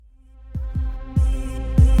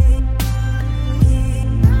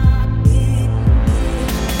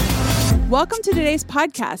Welcome to today's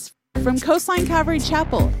podcast from Coastline Calvary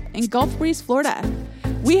Chapel in Gulf Breeze, Florida.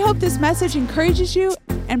 We hope this message encourages you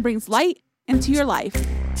and brings light into your life.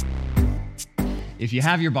 If you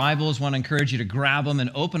have your Bibles, I want to encourage you to grab them and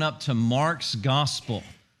open up to Mark's Gospel,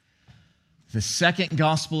 the second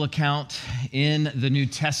gospel account in the New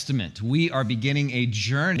Testament. We are beginning a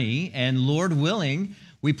journey, and Lord willing,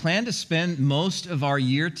 we plan to spend most of our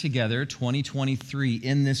year together, 2023,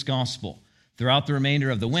 in this gospel. Throughout the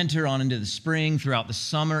remainder of the winter, on into the spring, throughout the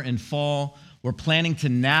summer and fall, we're planning to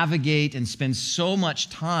navigate and spend so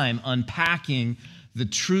much time unpacking the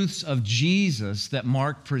truths of Jesus that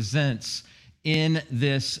Mark presents in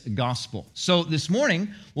this gospel. So this morning,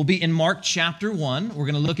 we'll be in Mark chapter 1. We're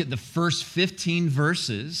going to look at the first 15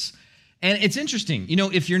 verses. And it's interesting,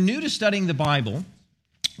 if you're new to studying the Bible,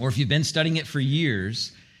 or if you've been studying it for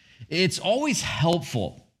years, it's always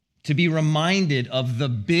helpful to be reminded of the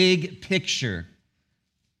big picture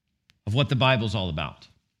of what the Bible's all about.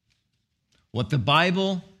 What the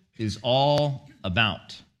Bible is all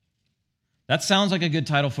about. That sounds like a good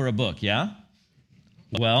title for a book, yeah?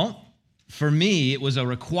 Well, for me, it was a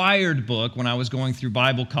required book when I was going through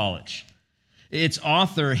Bible college. Its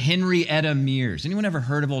author, Henrietta Mears. Anyone ever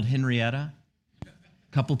heard of old Henrietta? A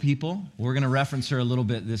couple people. We're going to reference her a little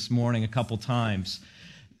bit this morning, a couple times.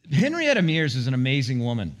 Henrietta Mears is an amazing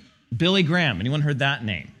woman. Billy Graham, anyone heard that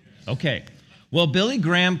name? Okay. Well, Billy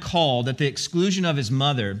Graham called, at the exclusion of his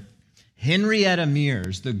mother, Henrietta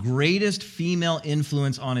Mears the greatest female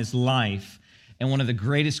influence on his life and one of the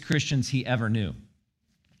greatest Christians he ever knew.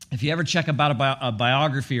 If you ever check about a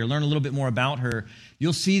biography or learn a little bit more about her,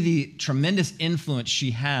 you'll see the tremendous influence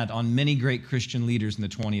she had on many great Christian leaders in the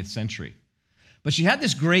 20th century. But she had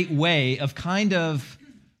this great way of kind of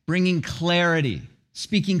bringing clarity,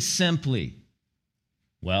 speaking simply.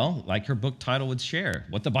 Well, like her book title would share,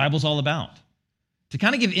 what the Bible's all about. To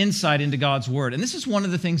kind of give insight into God's word. And this is one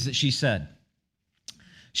of the things that she said.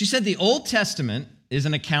 She said the Old Testament is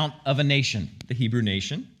an account of a nation, the Hebrew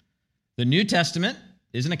nation. The New Testament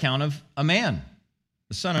is an account of a man,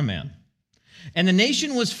 the Son of Man. And the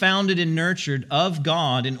nation was founded and nurtured of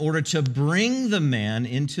God in order to bring the man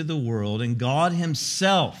into the world. And God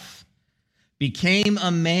himself became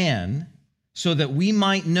a man so that we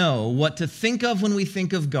might know what to think of when we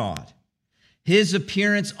think of God. His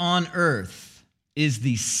appearance on earth is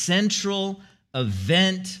the central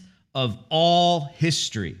event of all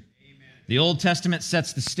history. Amen. The Old Testament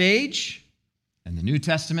sets the stage, and the New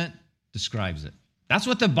Testament describes it. That's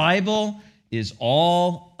what the Bible is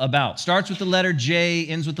all about. Starts with the letter J,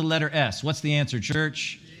 ends with the letter S. What's the answer,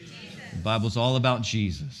 church? Jesus. The Bible's all about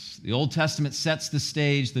Jesus. The Old Testament sets the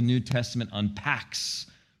stage, the New Testament unpacks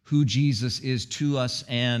who Jesus is to us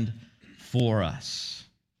and for us.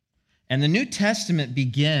 And the New Testament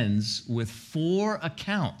begins with 4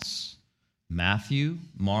 accounts: Matthew,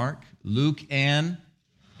 Mark, Luke, and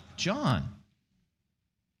John.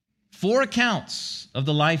 4 accounts of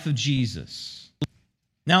the life of Jesus.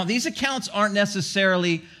 Now, these accounts aren't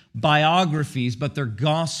necessarily biographies, but they're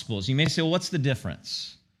gospels. You may say, well, what's the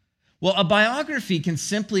difference? Well, a biography can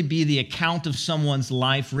simply be the account of someone's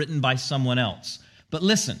life written by someone else. But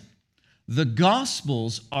listen, the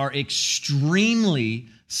Gospels are extremely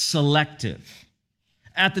selective.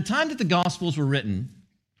 At the time that the Gospels were written,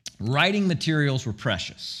 writing materials were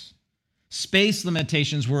precious. Space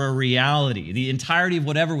limitations were a reality. The entirety of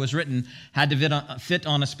whatever was written had to fit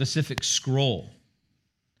on a specific scroll.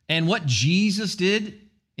 And what Jesus did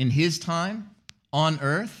in his time on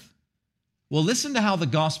earth, well, listen to how the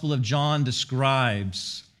Gospel of John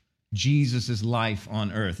describes Jesus' life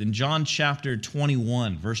on earth. In John chapter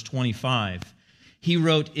 21, verse 25, he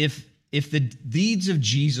wrote, if the deeds of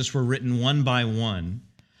Jesus were written one by one,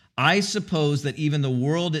 I suppose that even the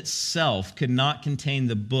world itself could not contain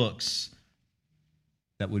the books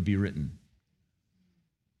that would be written.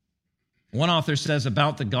 One author says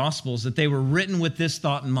about the Gospels that they were written with this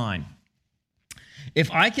thought in mind. If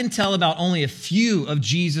I can tell about only a few of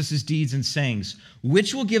Jesus' deeds and sayings,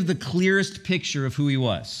 which will give the clearest picture of who he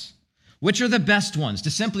was? Which are the best ones?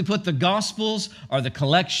 To simply put, the Gospels are the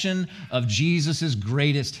collection of Jesus'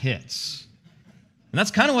 greatest hits. And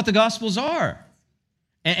that's kind of what the Gospels are.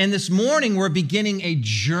 And this morning, we're beginning a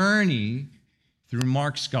journey through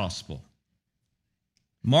Mark's Gospel.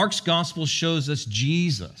 Mark's Gospel shows us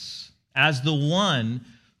Jesus as the one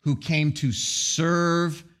who came to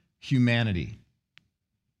serve humanity.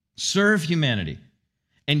 Serve humanity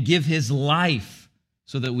and give his life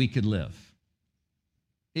so that we could live.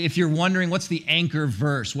 If you're wondering what's the anchor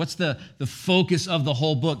verse, what's the focus of the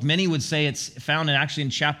whole book, many would say it's found actually in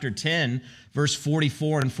chapter 10, verse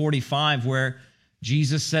 44 and 45, where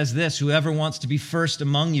Jesus says this, whoever wants to be first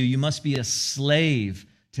among you, you must be a slave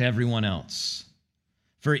to everyone else.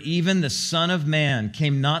 For even the Son of Man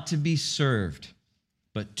came not to be served,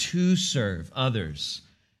 but to serve others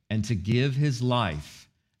and to give his life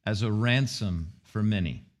as a ransom for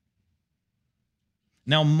many.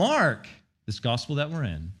 Now, Mark, this gospel that we're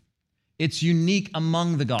in, it's unique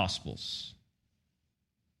among the gospels.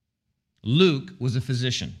 Luke was a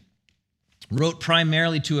physician, wrote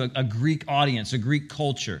primarily to a Greek audience, a Greek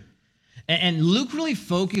culture. And Luke really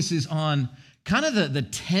focuses on kind of the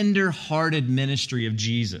tender-hearted ministry of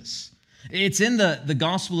Jesus. It's in the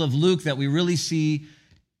Gospel of Luke that we really see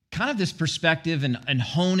kind of this perspective and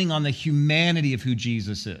honing on the humanity of who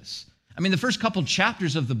Jesus is. I mean, the first couple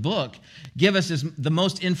chapters of the book give us the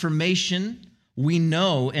most information we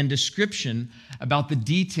know and description about the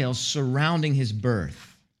details surrounding his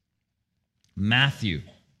birth. Matthew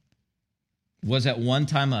was at one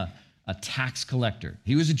time a tax collector.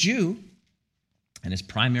 He was a Jew, and his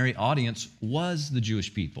primary audience was the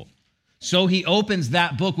Jewish people. So he opens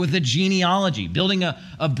that book with a genealogy, building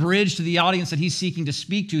a bridge to the audience that he's seeking to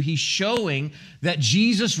speak to. He's showing that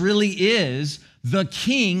Jesus really is the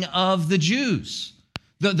King of the Jews,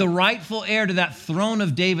 the rightful heir to that throne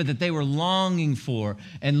of David that they were longing for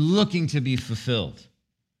and looking to be fulfilled.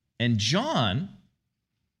 And John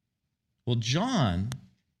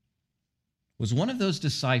was one of those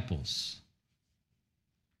disciples,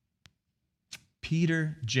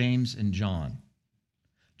 Peter, James, and John.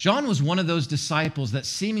 John was one of those disciples that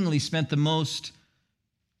seemingly spent the most,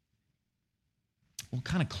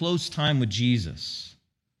 kind of close time with Jesus.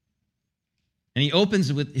 And he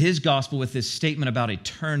opens with his gospel with this statement about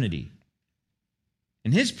eternity.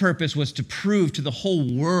 And his purpose was to prove to the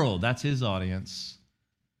whole world, that's his audience,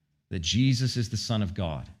 that Jesus is the Son of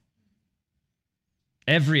God.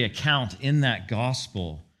 Every account in that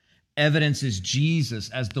gospel evidences Jesus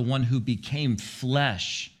as the one who became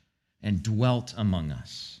flesh and dwelt among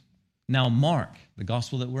us. Now, Mark, the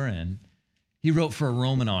gospel that we're in, he wrote for a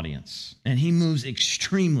Roman audience, and he moves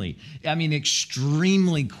extremely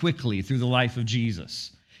quickly through the life of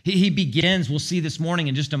Jesus. He begins, we'll see this morning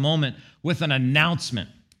in just a moment, with an announcement,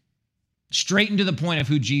 straight into the point of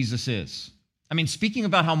who Jesus is. I mean, speaking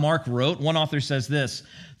about how Mark wrote, one author says this,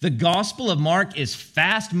 the Gospel of Mark is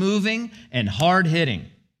fast-moving and hard-hitting,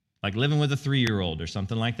 like living with a 3-year-old or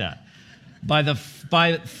something like that. By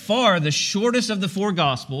far the shortest of the 4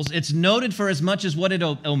 Gospels, it's noted for as much as what it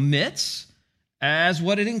omits as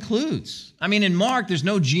what it includes. I mean, in Mark, there's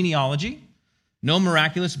no genealogy, no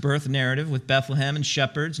miraculous birth narrative with Bethlehem and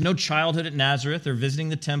shepherds, no childhood at Nazareth or visiting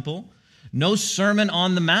the temple, no Sermon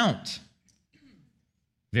on the Mount.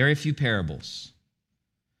 Very few parables.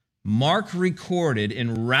 Mark recorded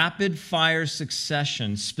in rapid-fire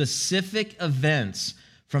succession specific events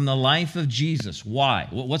from the life of Jesus. Why?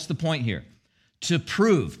 What's the point here? To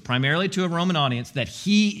prove, primarily to a Roman audience, that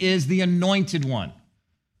he is the anointed one.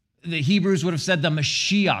 The Hebrews would have said the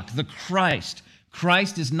Mashiach, the Christ.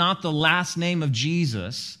 Christ is not the last name of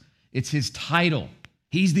Jesus, it's his title.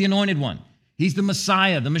 He's the anointed one. He's the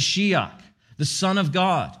Messiah, the Mashiach, the Son of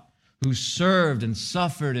God, who served and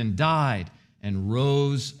suffered and died and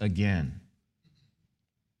rose again.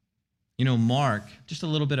 You know, Mark, just a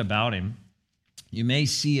little bit about him. You may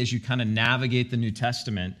see as you kind of navigate the New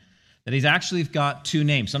Testament that he's actually got 2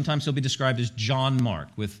 names. Sometimes he'll be described as John Mark,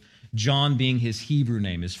 with John being his Hebrew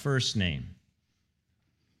name, his first name.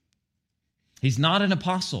 He's not an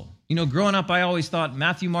apostle. You know, growing up, I always thought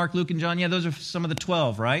Matthew, Mark, Luke, and John, those are some of the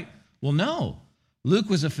 12, right? Well, no. Luke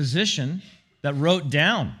was a physician that wrote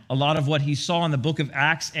down a lot of what he saw in the book of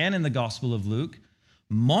Acts and in the Gospel of Luke.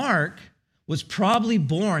 Mark was probably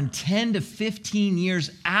born 10 to 15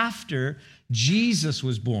 years after Jesus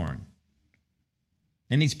was born.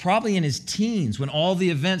 And he's probably in his teens when all the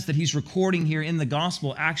events that he's recording here in the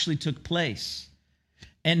gospel actually took place.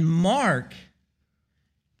 And Mark,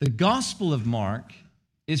 the Gospel of Mark,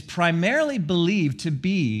 is primarily believed to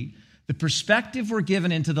be the perspective we're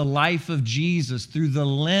given into the life of Jesus through the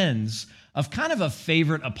lens of kind of a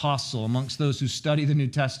favorite apostle amongst those who study the New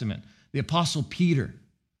Testament, the Apostle Peter.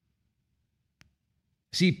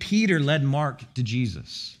 See, Peter led Mark to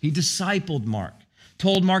Jesus. He discipled Mark,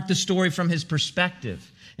 told Mark the story from his perspective.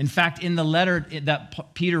 In fact, in the letter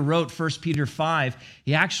that Peter wrote, 1 Peter 5,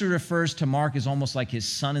 he actually refers to Mark as almost like his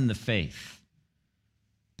son in the faith.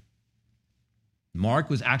 Mark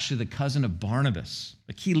was actually the cousin of Barnabas,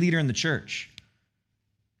 a key leader in the church.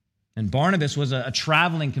 And Barnabas was a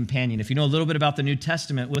traveling companion, if you know a little bit about the New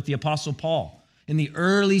Testament, with the Apostle Paul in the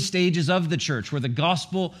early stages of the church, where the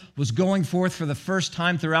gospel was going forth for the first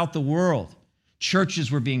time throughout the world. Churches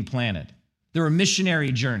were being planted. There were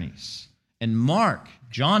missionary journeys. And Mark,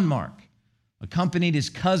 John Mark, accompanied his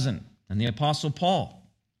cousin and the Apostle Paul.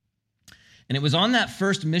 And it was on that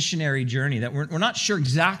first missionary journey that we're not sure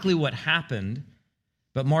exactly what happened,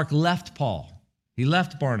 but Mark left Paul. He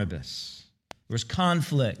left Barnabas. There was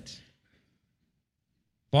conflict.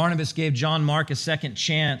 Barnabas gave John Mark a second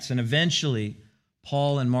chance, and eventually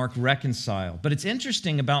Paul and Mark reconciled. But it's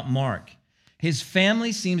interesting about Mark. His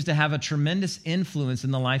family seems to have a tremendous influence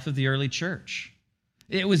in the life of the early church.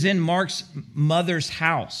 It was in Mark's mother's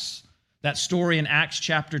house, that story in Acts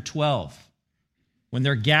chapter 12, when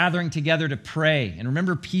they're gathering together to pray. And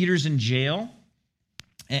remember, Peter's in jail,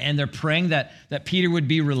 and they're praying that Peter would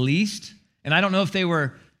be released. And I don't know if they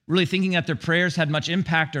were really thinking that their prayers had much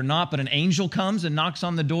impact or not, but an angel comes and knocks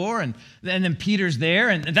on the door, and then Peter's there,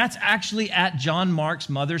 and that's actually at John Mark's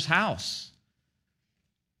mother's house.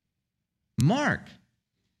 Mark,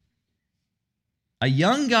 a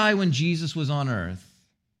young guy when Jesus was on earth,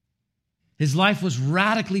 his life was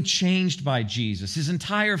radically changed by Jesus. His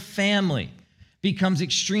entire family becomes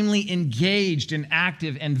extremely engaged and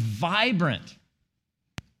active and vibrant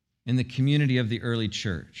in the community of the early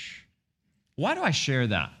church. Why do I share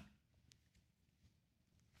that?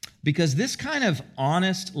 Because this kind of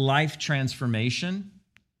honest life transformation,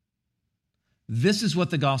 this is what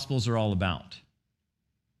the Gospels are all about.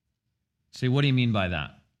 Say, what do you mean by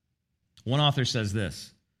that? One author says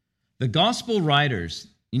this: the Gospel writers,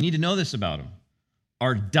 you need to know this about them,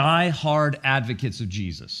 are die-hard advocates of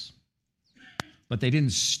Jesus. But they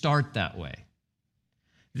didn't start that way.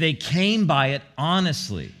 They came by it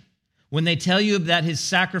honestly. When they tell you that his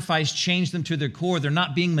sacrifice changed them to their core, they're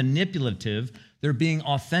not being manipulative, they're being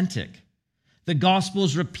authentic. The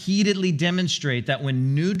Gospels repeatedly demonstrate that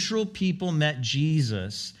when neutral people met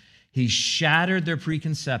Jesus, he shattered their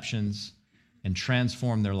preconceptions and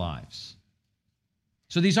transformed their lives.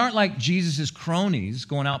 So these aren't like Jesus' cronies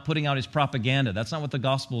going out putting out his propaganda. That's not what the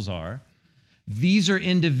Gospels are. These are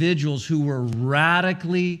individuals who were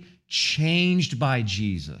radically changed by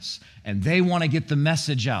Jesus, and they want to get the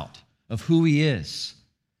message out of who he is.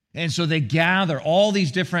 And so they gather all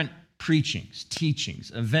these different preachings,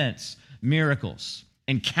 teachings, events, miracles,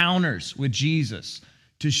 encounters with Jesus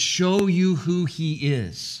to show you who he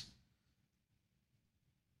is.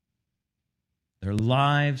 Their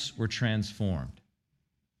lives were transformed.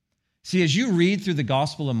 See, as you read through the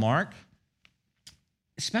Gospel of Mark,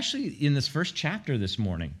 especially in this first chapter this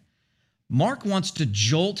morning, Mark wants to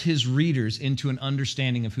jolt his readers into an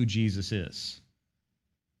understanding of who Jesus is.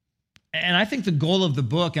 And I think the goal of the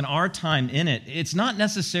book and our time in it, it's not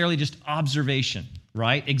necessarily just observation,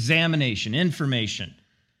 right? Examination, information,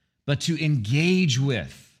 but to engage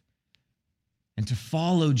with and to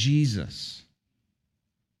follow Jesus.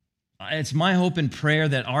 It's my hope and prayer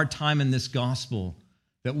that our time in this gospel,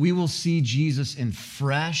 that we will see Jesus in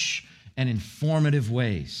fresh and informative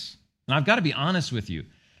ways. And I've got to be honest with you,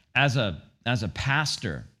 as a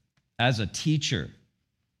pastor, as a teacher,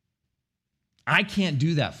 I can't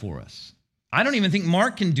do that for us. I don't even think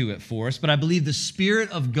Mark can do it for us, but I believe the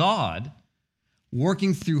Spirit of God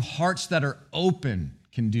working through hearts that are open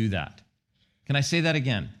can do that. Can I say that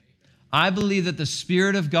again? I believe that the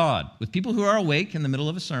Spirit of God, with people who are awake in the middle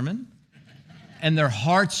of a sermon, and their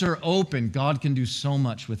hearts are open, God can do so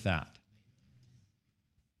much with that.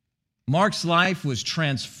 Mark's life was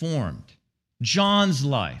transformed. John's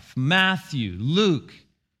life, Matthew, Luke,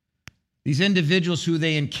 these individuals who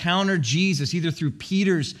they encountered Jesus either through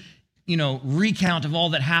Peter's, recount of all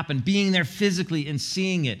that happened, being there physically and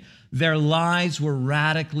seeing it, their lives were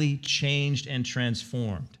radically changed and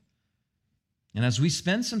transformed. And as we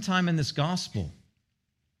spend some time in this gospel,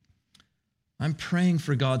 I'm praying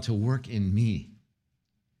for God to work in me.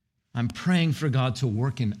 I'm praying for God to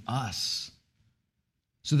work in us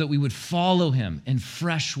so that we would follow him in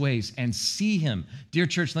fresh ways and see him. Dear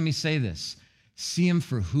church, let me say this. See him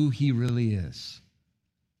for who he really is.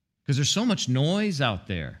 Because there's so much noise out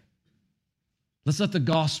there. Let's let the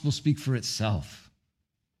gospel speak for itself.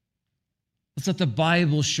 Let's let the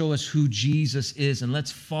Bible show us who Jesus is, and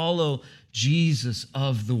let's follow Jesus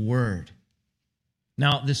of the Word.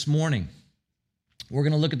 Now, this morning, we're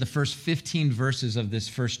going to look at the first 15 verses of this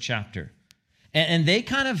first chapter. And they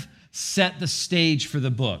kind of set the stage for the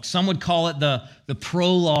book. Some would call it the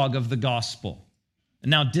prologue of the gospel. And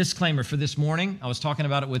now, disclaimer for this morning, I was talking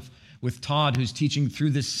about it with Todd, who's teaching through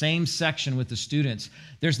this same section with the students.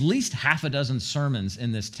 There's at least half a dozen sermons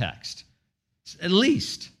in this text. At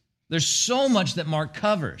least. There's so much that Mark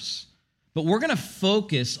covers. But we're going to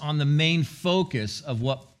focus on the main focus of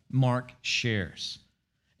what Mark shares.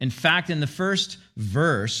 In fact, in the first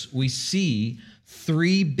verse, we see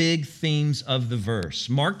three big themes of the verse.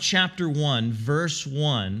 Mark chapter 1, verse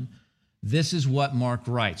 1 this is what Mark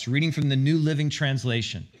writes, reading from the New Living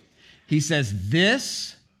Translation. He says,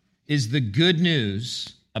 this is the good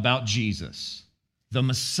news about Jesus, the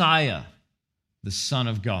Messiah, the Son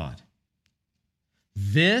of God.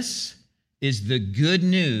 This is the good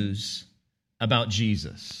news about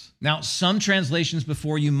Jesus. Now, some translations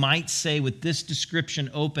before you might say with this description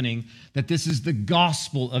opening that this is the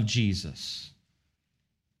gospel of Jesus.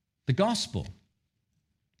 The gospel,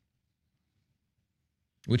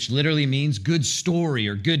 which literally means good story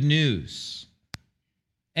or good news.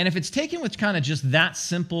 And if it's taken with kind of just that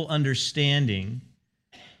simple understanding,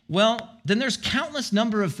 well, then there's countless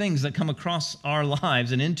number of things that come across our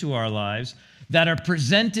lives and into our lives that are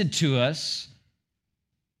presented to us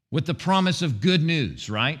with the promise of good news,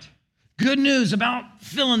 right? Good news about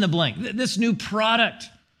fill in the blank, this new product,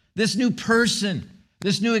 this new person,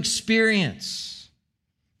 this new experience,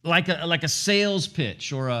 like a sales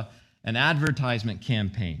pitch or an advertisement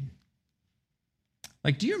campaign.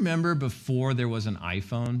 Like, do you remember before there was an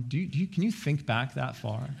iPhone? Can you think back that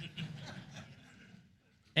far?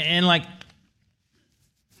 And like,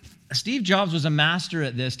 Steve Jobs was a master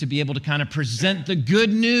at this, to be able to kind of present the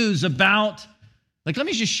good news about, like, let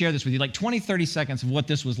me just share this with you, like 20, 30 seconds of what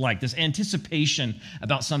this was like, this anticipation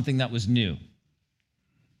about something that was new.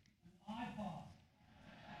 iPod,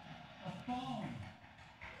 a phone.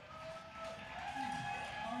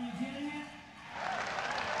 Are you getting it?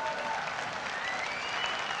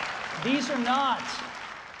 These are not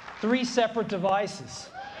 3 separate devices.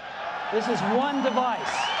 This is one device.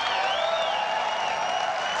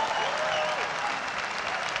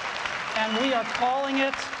 And we are calling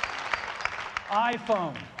it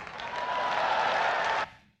iPhone.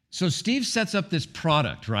 So Steve sets up this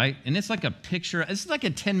product, right? And it's like a picture. It's like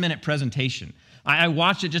a 10-minute presentation. I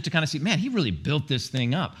watched it just to kind of see, man, he really built this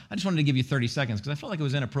thing up. I just wanted to give you 30 seconds because I felt like it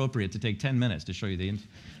was inappropriate to take 10 minutes to show you the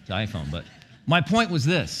iPhone. But my point was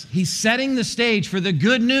this. He's setting the stage for the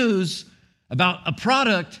good news about a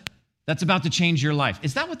product that's about to change your life.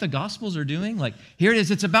 Is that what the Gospels are doing? Like, here it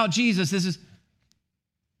is. It's about Jesus. This is...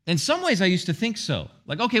 In some ways, I used to think so.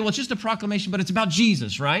 Like, okay, well, it's just a proclamation, but it's about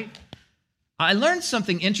Jesus, right? I learned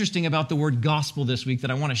something interesting about the word gospel this week that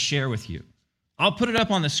I want to share with you. I'll put it up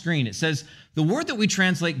on the screen. It says, the word that we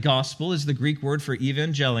translate gospel is the Greek word for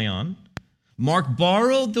evangelion. Mark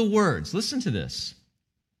borrowed the words, listen to this,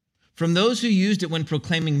 from those who used it when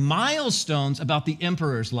proclaiming milestones about the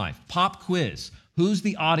emperor's life. Pop quiz. Who's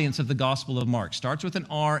the audience of the Gospel of Mark? Starts with an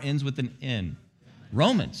R, ends with an N.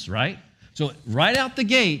 Romans, right? So right out the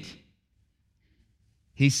gate,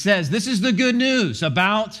 he says, this is the good news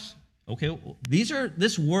about, okay,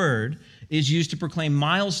 this word is used to proclaim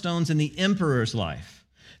milestones in the emperor's life.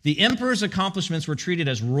 The emperor's accomplishments were treated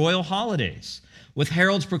as royal holidays, with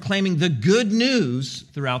heralds proclaiming the good news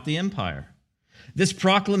throughout the empire. This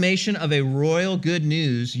proclamation of a royal good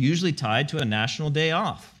news usually tied to a national day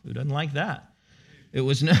off. Who doesn't like that? It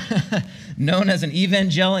was known as an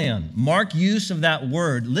evangelion. Mark's use of that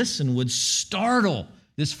word, listen, would startle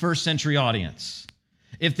this first century audience.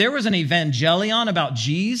 If there was an evangelion about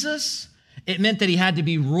Jesus, it meant that he had to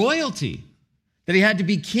be royalty, that he had to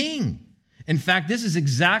be king. In fact, this is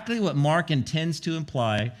exactly what Mark intends to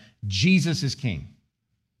imply. Jesus is king.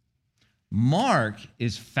 Mark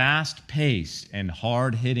is fast-paced and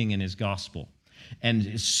hard-hitting in his gospel. And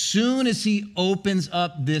as soon as he opens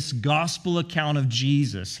up this gospel account of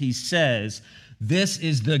Jesus, he says, this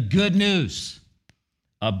is the good news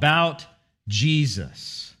about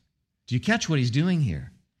Jesus. Do you catch what he's doing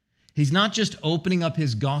here? He's not just opening up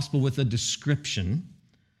his gospel with a description,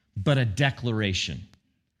 but a declaration.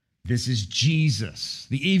 This is Jesus,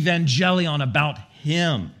 the evangelion about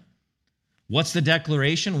him. What's the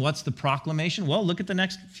declaration? What's the proclamation? Well, look at the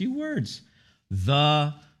next few words.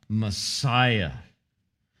 The Messiah.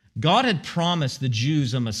 God had promised the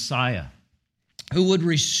Jews a Messiah who would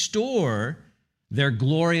restore their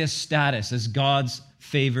glorious status as God's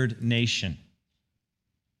favored nation.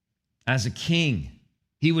 As a king,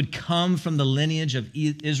 he would come from the lineage of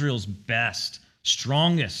Israel's best,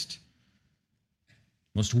 strongest,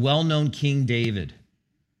 most well-known King David.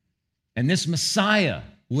 And this Messiah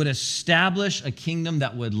would establish a kingdom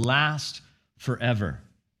that would last forever.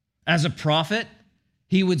 As a prophet,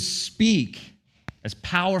 he would speak as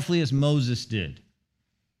powerfully as Moses did.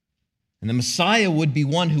 And the Messiah would be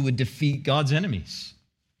one who would defeat God's enemies,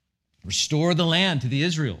 restore the land to the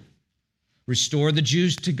Israel, restore the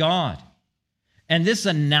Jews to God. And this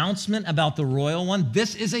announcement about the royal one,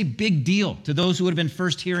 this is a big deal to those who would have been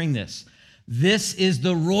first hearing this. This is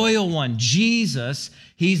the royal one, Jesus.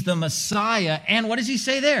 He's the Messiah. And what does he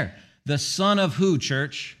say there? The Son of who,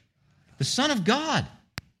 church? The Son of God.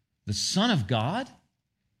 The Son of God?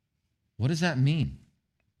 What does that mean?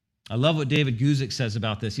 I love what David Guzik says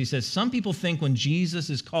about this. He says, some people think when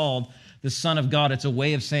Jesus is called the Son of God, it's a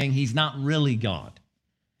way of saying he's not really God,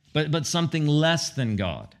 but something less than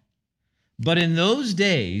God. But in those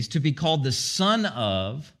days, to be called the son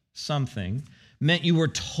of something meant you were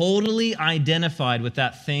totally identified with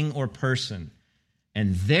that thing or person,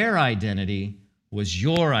 and their identity was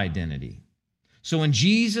your identity. So when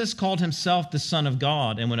Jesus called himself the Son of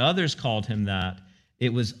God, and when others called him that,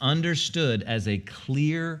 it was understood as a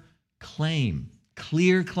clear claim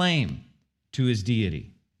to his deity.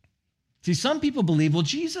 See, some people believe, well,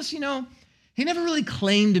 Jesus, he never really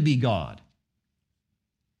claimed to be God.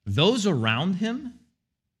 Those around him,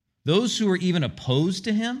 those who were even opposed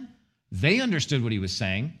to him, they understood what he was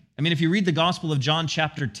saying. I mean, if you read the Gospel of John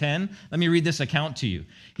chapter 10, let me read this account to you.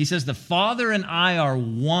 He says, the Father and I are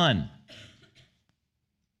one.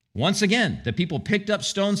 Once again, the people picked up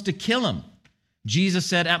stones to kill him. Jesus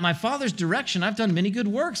said, at my Father's direction, I've done many good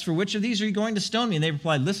works. For which of these are you going to stone me? And they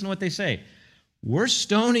replied, listen to what they say. We're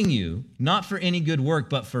stoning you, not for any good work,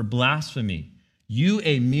 but for blasphemy. You,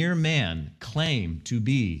 a mere man, claim to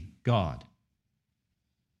be God.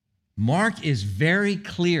 Mark is very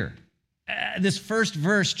clear. This first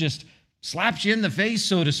verse just slaps you in the face,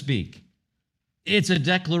 so to speak. It's a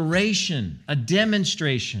declaration, a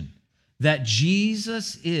demonstration that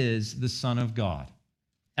Jesus is the Son of God.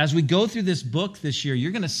 As we go through this book this year,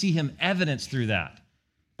 you're going to see him evidence through that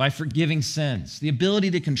by forgiving sins, the ability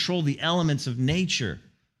to control the elements of nature,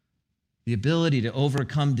 the ability to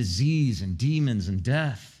overcome disease and demons and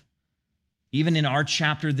death. Even in our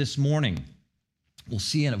chapter this morning, we'll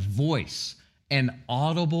see a voice, an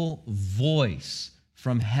audible voice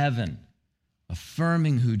from heaven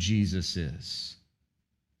affirming who Jesus is.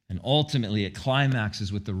 And ultimately, it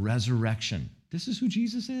climaxes with the resurrection. This is who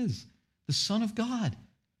Jesus is, the Son of God,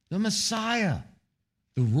 the Messiah,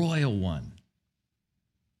 the Royal One.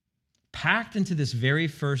 Packed into this very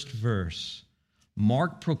first verse,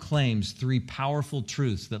 Mark proclaims three powerful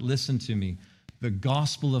truths that, listen to me, the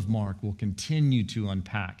Gospel of Mark will continue to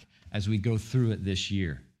unpack as we go through it this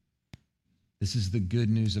year. This is the good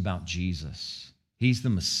news about Jesus. He's the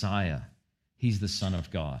Messiah. He's the Son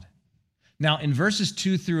of God. Now, in verses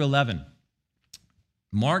 2 through 11,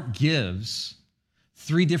 Mark gives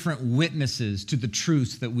three different witnesses to the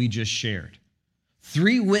truths that we just shared.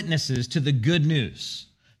 Three witnesses to the good news.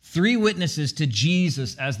 Three witnesses to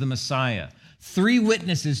Jesus as the Messiah. Three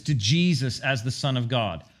witnesses to Jesus as the Son of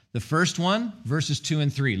God. The first one, verses 2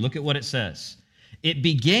 and 3. Look at what it says. It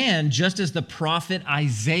began just as the prophet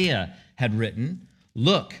Isaiah had written,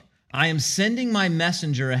 look, I am sending my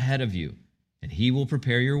messenger ahead of you, and he will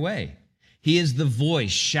prepare your way. He is the voice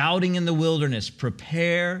shouting in the wilderness,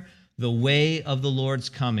 prepare the way of the Lord's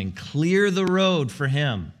coming. Clear the road for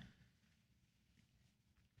him.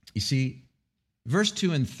 You see, verse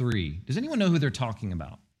 2 and 3, does anyone know who they're talking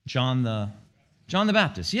about? John the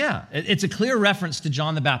Baptist. Yeah, it's a clear reference to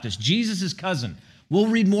John the Baptist, Jesus' cousin. We'll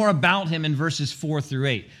read more about him in verses 4 through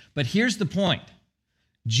 8. But here's the point.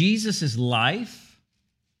 Jesus' life,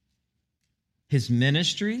 his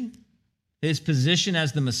ministry, his position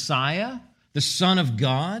as the Messiah, the Son of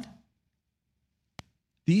God,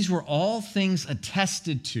 these were all things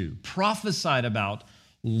attested to, prophesied about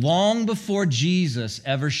long before Jesus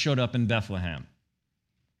ever showed up in Bethlehem.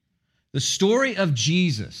 The story of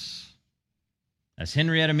Jesus, as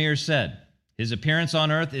Henrietta Mears said, his appearance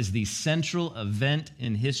on earth is the central event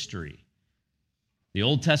in history. The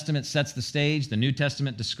Old Testament sets the stage, the New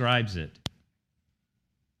Testament describes it.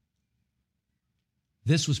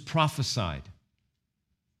 This was prophesied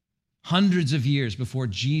hundreds of years before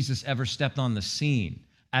Jesus ever stepped on the scene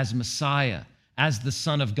as Messiah, as the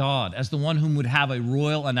Son of God, as the one whom would have a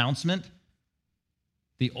royal announcement.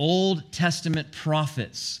 The Old Testament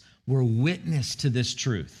prophets were witness to this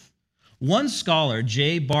truth. One scholar,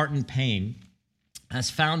 J. Barton Payne, has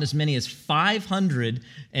found as many as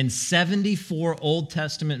 574 Old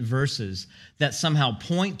Testament verses that somehow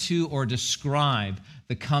point to or describe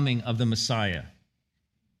the coming of the Messiah.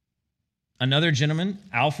 Another gentleman,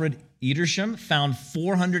 Alfred Edersheim, found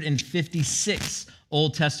 456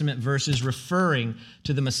 Old Testament verses referring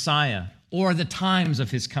to the Messiah or the times of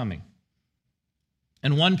his coming.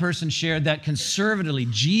 And one person shared that conservatively,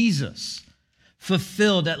 Jesus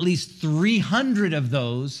fulfilled at least 300 of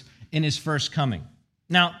those in his first coming.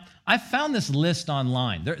 Now, I found this list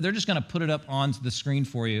online. They're just going to put it up on the screen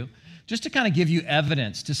for you, just to kind of give you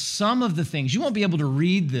evidence to some of the things. You won't be able to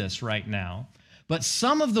read this right now, but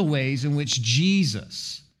some of the ways in which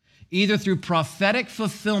Jesus, either through prophetic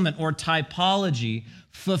fulfillment or typology,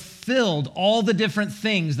 fulfilled all the different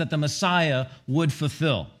things that the Messiah would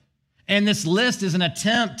fulfill. And this list is an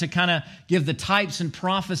attempt to kind of give the types and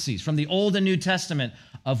prophecies from the Old and New Testament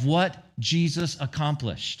of what Jesus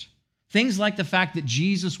accomplished. Things like the fact that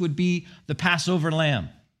Jesus would be the Passover lamb,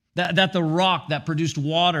 that the rock that produced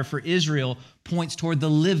water for Israel points toward the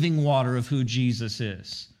living water of who Jesus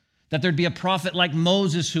is, that there'd be a prophet like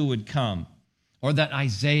Moses who would come, or that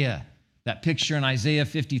Isaiah, that picture in Isaiah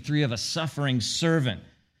 53 of a suffering servant,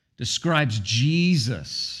 describes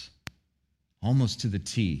Jesus almost to the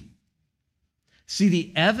T. See,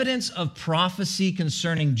 the evidence of prophecy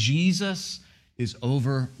concerning Jesus is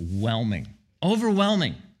overwhelming.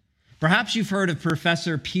 Overwhelming. Perhaps you've heard of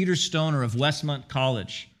Professor Peter Stoner of Westmont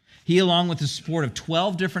College. He, along with the support of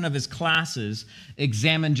 12 different of his classes,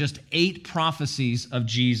 examined just 8 prophecies of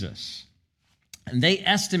Jesus. And they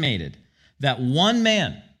estimated that one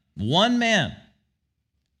man,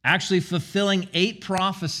 actually fulfilling 8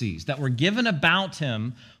 prophecies that were given about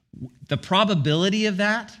him, the probability of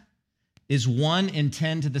that is 1 in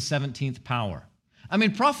 10 to the 17th power. I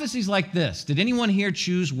mean, prophecies like this. Did anyone here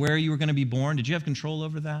choose where you were going to be born? Did you have control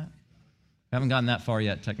over that? Haven't gotten that far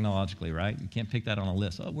yet technologically, right? You can't pick that on a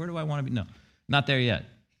list. Oh, where do I want to be? No, not there yet.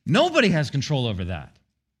 Nobody has control over that.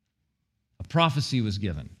 A prophecy was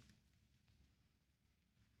given.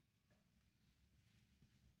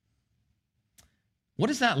 What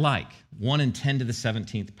is that like? 1 in 10 to the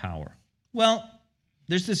 17th power. Well,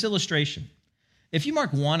 there's this illustration. If you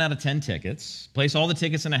mark 1 out of 10 tickets, place all the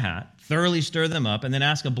tickets in a hat, thoroughly stir them up, and then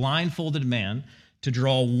ask a blindfolded man to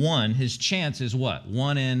draw 1, his chance is what?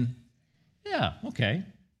 1 in... Yeah, okay.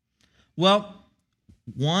 Well,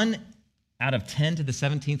 1 out of 10 to the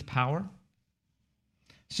 17th power.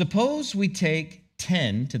 Suppose we take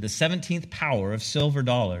 10 to the 17th power of silver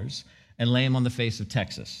dollars and lay them on the face of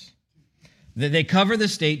Texas. They cover the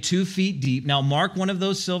state 2 feet deep. Now mark one of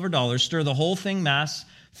those silver dollars, stir the whole thing mass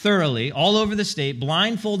thoroughly all over the state,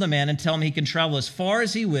 blindfold a man and tell him he can travel as far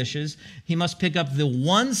as he wishes. He must pick up the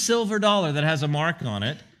 1 silver dollar that has a mark on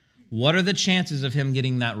it. What are the chances of him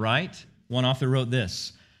getting that right? One author wrote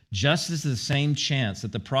this: just as the same chance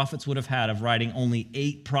that the prophets would have had of writing only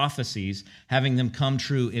 8 prophecies, having them come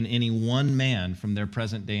true in any one man from their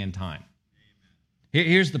present day and time.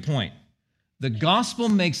 Here's the point. The gospel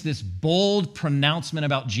makes this bold pronouncement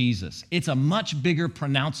about Jesus. It's a much bigger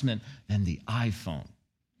pronouncement than the iPhone.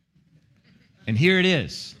 And here it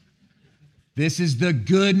is. This is the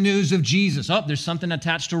good news of Jesus. Oh, there's something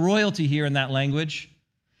attached to royalty here in that language.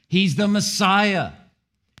 He's the Messiah.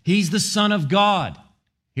 He's the Son of God.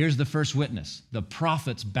 Here's the first witness. The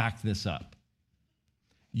prophets back this up.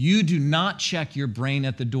 You do not check your brain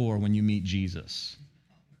at the door when you meet Jesus.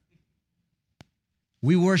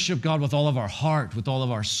 We worship God with all of our heart, with all of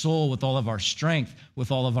our soul, with all of our strength,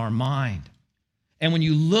 with all of our mind. And when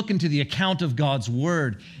you look into the account of God's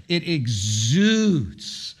word, it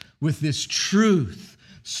exudes with this truth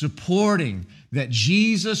supporting that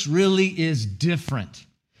Jesus really is different.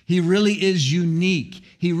 He really is unique.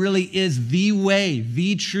 He really is the way,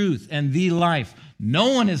 the truth, and the life. No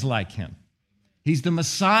one is like him. He's the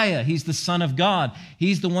Messiah. He's the Son of God.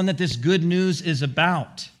 He's the one that this good news is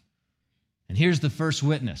about. And here's the first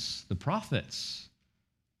witness, the prophets.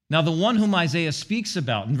 Now, the one whom Isaiah speaks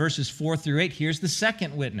about in verses 4 through 8, here's the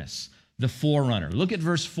second witness, the forerunner. Look at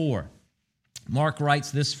verse 4. Mark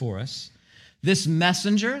writes this for us. This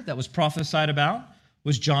messenger that was prophesied about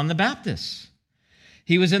was John the Baptist.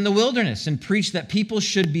 He was in the wilderness and preached that people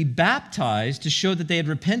should be baptized to show that they had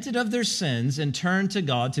repented of their sins and turned to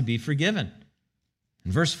God to be forgiven.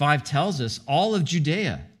 And verse 5 tells us all of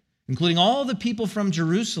Judea, including all the people from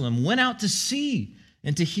Jerusalem, went out to see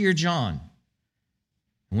and to hear John.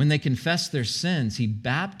 And when they confessed their sins, he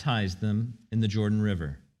baptized them in the Jordan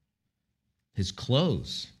River. His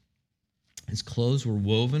clothes were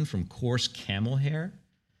woven from coarse camel hair.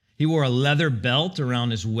 He wore a leather belt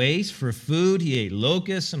around his waist. For food, he ate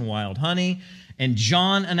locusts and wild honey. And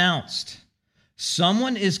John announced,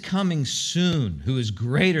 "Someone is coming soon who is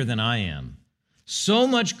greater than I am, so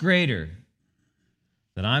much greater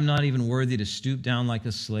that I'm not even worthy to stoop down like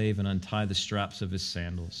a slave and untie the straps of his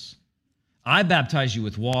sandals. I baptize you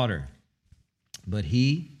with water, but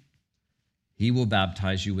he will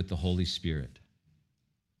baptize you with the Holy Spirit."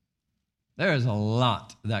 There is a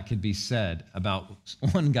lot that could be said about,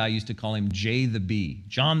 one guy used to call him J the B,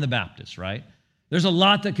 John the Baptist, right? There's a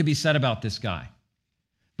lot that could be said about this guy.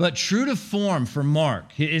 But true to form for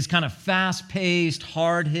Mark, his kind of fast-paced,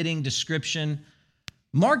 hard-hitting description,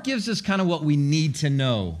 Mark gives us kind of what we need to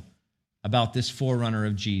know about this forerunner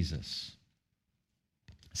of Jesus.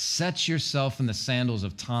 Set yourself in the sandals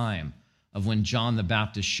of time of when John the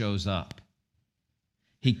Baptist shows up.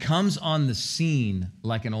 He comes on the scene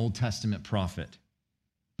like an Old Testament prophet.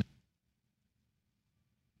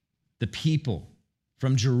 The people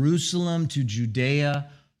from Jerusalem to Judea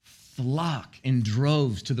flock in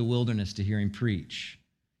droves to the wilderness to hear him preach.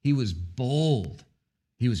 He was bold.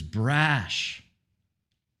 He was brash.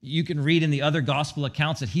 You can read in the other gospel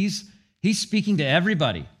accounts that he's speaking to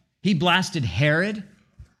everybody. He blasted Herod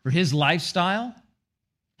for his lifestyle.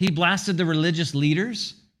 He blasted the religious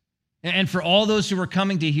leaders. And for all those who were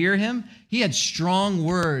coming to hear him, he had strong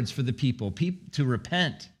words for the people to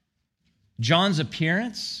repent. John's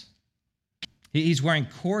appearance, he's wearing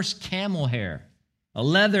coarse camel hair, a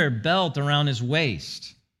leather belt around his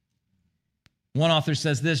waist. One author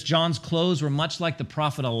says this: John's clothes were much like the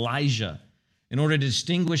prophet Elijah, in order to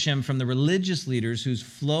distinguish him from the religious leaders whose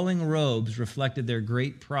flowing robes reflected their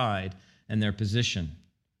great pride and their position.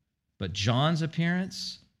 But John's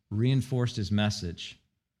appearance reinforced his message.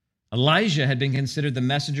 Elijah had been considered the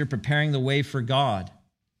messenger preparing the way for God.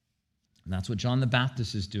 And that's what John the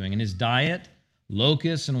Baptist is doing. And his diet,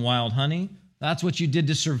 locusts and wild honey, that's what you did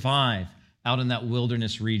to survive out in that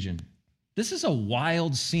wilderness region. This is a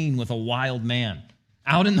wild scene with a wild man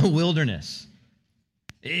out in the wilderness.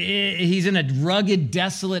 He's in a rugged,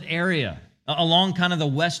 desolate area along kind of the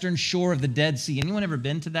western shore of the Dead Sea. Anyone ever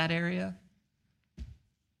been to that area?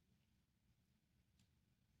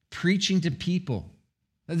 Preaching to people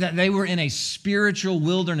that they were in a spiritual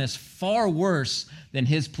wilderness far worse than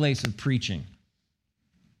his place of preaching.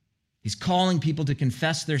 He's calling people to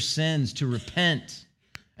confess their sins, to repent.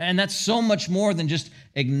 And that's so much more than just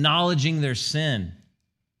acknowledging their sin,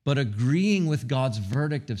 but agreeing with God's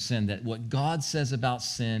verdict of sin, that what God says about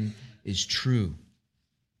sin is true.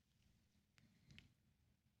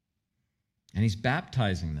 And he's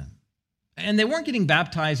baptizing them. And they weren't getting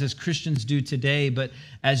baptized as Christians do today, but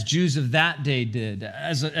as Jews of that day did,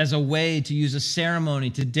 as a way to use a ceremony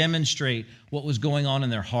to demonstrate what was going on in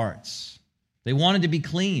their hearts. They wanted to be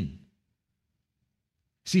clean.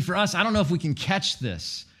 See, for us, I don't know if we can catch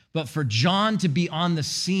this, but for John to be on the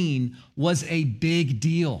scene was a big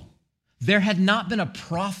deal. There had not been a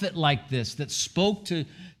prophet like this that spoke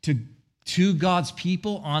to God's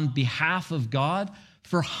people on behalf of God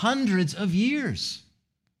for hundreds of years.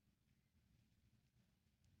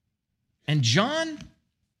 And John,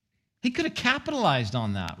 he could have capitalized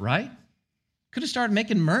on that, right? Could have started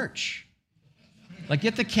making merch. Like,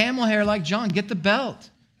 get the camel hair like John, get the belt.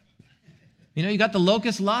 You know, you got the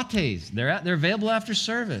locust lattes. They're available after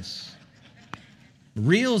service.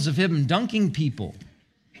 Reels of him dunking people.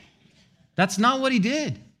 That's not what he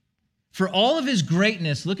did. For all of his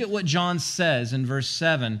greatness, look at what John says in verse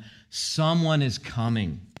 7. Someone is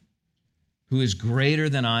coming who is greater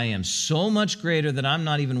than I am, so much greater that I'm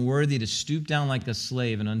not even worthy to stoop down like a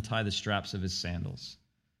slave and untie the straps of his sandals.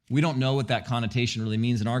 We don't know what that connotation really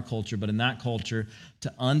means in our culture, but in that culture,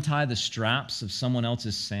 to untie the straps of someone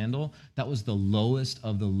else's sandal, that was the lowest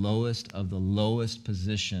of the lowest of the lowest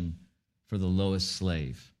position for the lowest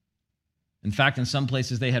slave. In fact, in some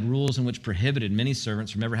places, they had rules in which prohibited many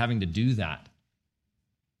servants from ever having to do that.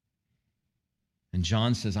 And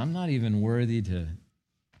John says, I'm not even worthy to...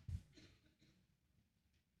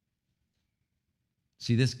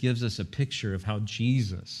 See, this gives us a picture of how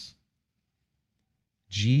Jesus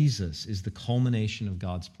is the culmination of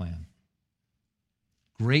God's plan.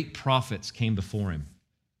 Great prophets came before him.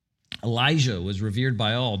 Elijah was revered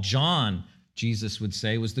by all. John, Jesus would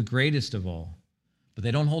say, was the greatest of all. But they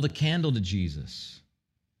don't hold a candle to Jesus.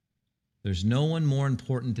 There's no one more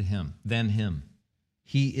important to him than him.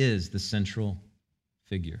 He is the central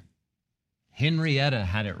figure. Henrietta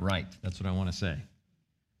had it right. That's what I want to say.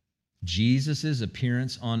 Jesus'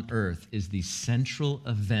 appearance on earth is the central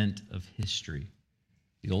event of history.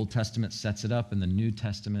 The Old Testament sets it up, and the New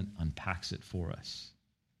Testament unpacks it for us.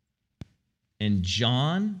 And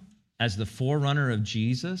John, as the forerunner of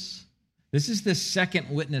Jesus, this is the second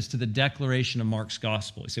witness to the declaration of Mark's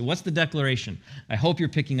gospel. You say, what's the declaration? I hope you're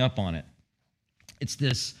picking up on it. It's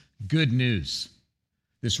this good news,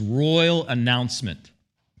 this royal announcement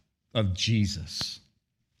of Jesus,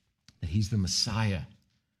 that he's the Messiah,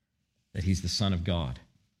 that he's the Son of God.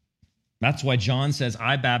 That's why John says,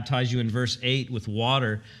 I baptize you in verse 8 with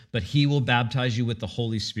water, but he will baptize you with the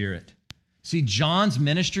Holy Spirit. See, John's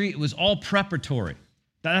ministry, it was all preparatory.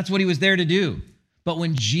 That's what he was there to do. But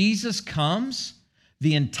when Jesus comes,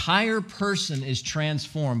 the entire person is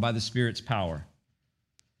transformed by the Spirit's power.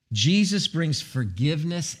 Jesus brings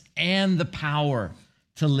forgiveness and the power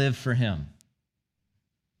to live for him.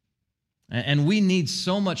 And we need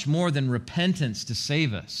so much more than repentance to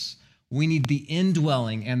save us. We need the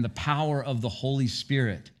indwelling and the power of the Holy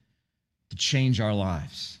Spirit to change our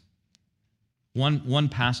lives. One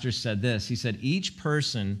pastor said this. He said, each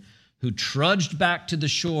person who trudged back to the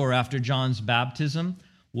shore after John's baptism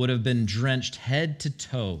would have been drenched head to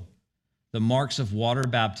toe, the marks of water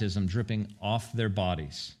baptism dripping off their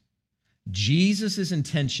bodies. Jesus'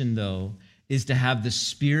 intention, though, is to have the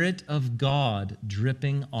Spirit of God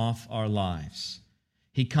dripping off our lives.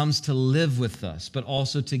 He comes to live with us, but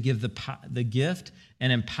also to give the gift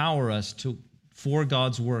and empower us for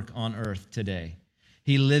God's work on earth today.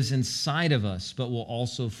 He lives inside of us, but will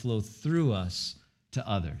also flow through us to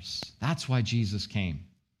others. That's why Jesus came.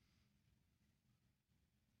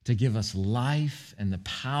 To give us life and the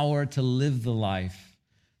power to live the life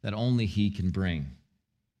that only He can bring.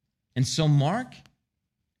 And so Mark,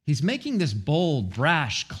 he's making this bold,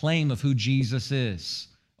 brash claim of who Jesus is.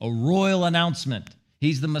 A royal announcement.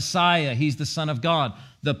 He's the Messiah. He's the Son of God.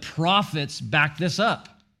 The prophets back this up.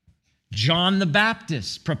 John the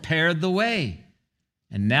Baptist prepared the way.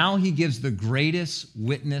 And now he gives the greatest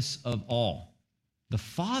witness of all. The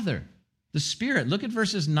Father, the Spirit. Look at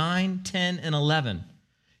verses 9, 10, and 11.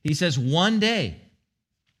 He says, one day,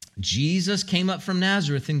 Jesus came up from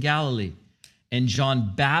Nazareth in Galilee, and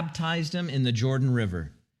John baptized him in the Jordan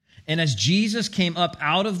River. And as Jesus came up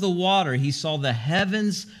out of the water, he saw the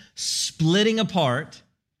heavens splitting apart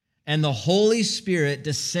and the Holy Spirit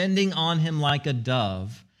descending on him like a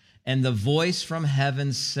dove. And the voice from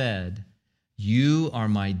heaven said, "You are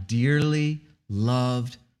my dearly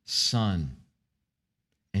loved Son,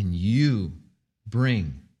 and you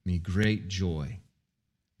bring me great joy."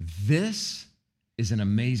 This is an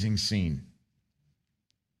amazing scene.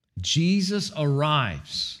 Jesus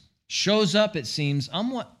arrives, shows up, it seems,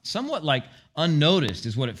 somewhat like unnoticed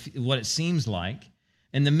is what it seems like,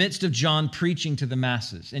 in the midst of John preaching to the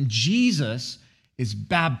masses. And Jesus is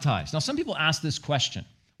baptized. Now, some people ask this question,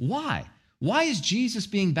 why? Why is Jesus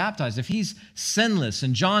being baptized? If he's sinless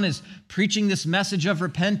and John is preaching this message of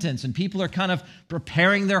repentance and people are kind of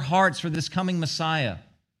preparing their hearts for this coming Messiah.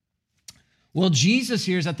 Well, Jesus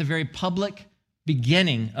here is at the very public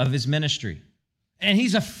beginning of his ministry. And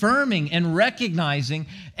he's affirming and recognizing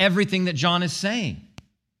everything that John is saying.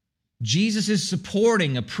 Jesus is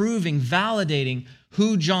supporting, approving, validating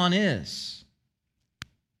who John is.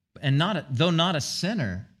 And though not a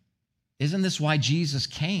sinner, isn't this why Jesus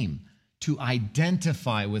came? To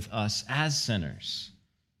identify with us as sinners.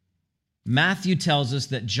 Matthew tells us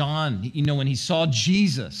that John, when he saw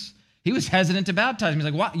Jesus, he was hesitant to baptize him. He's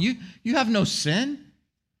like, "What? You have no sin?"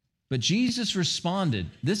 But Jesus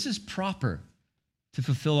responded, "This is proper to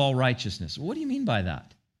fulfill all righteousness." What do you mean by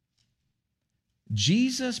that?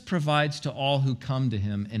 Jesus provides to all who come to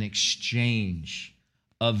him an exchange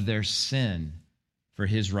of their sin for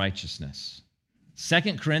his righteousness.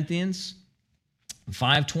 2 Corinthians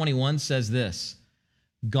 5:21 says this,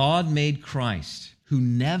 "God made Christ, who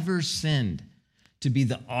never sinned, to be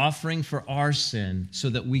the offering for our sin so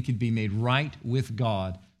that we could be made right with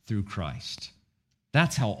God through Christ."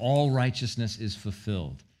 That's how all righteousness is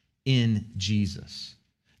fulfilled in Jesus.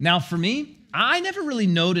 Now, for me, I never really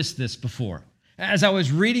noticed this before. As I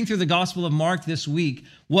was reading through the Gospel of Mark this week,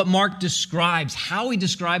 what Mark describes, how he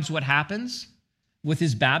describes what happens with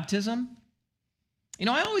his baptism,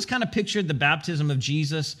 I always kind of pictured the baptism of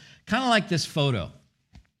Jesus kind of like this photo.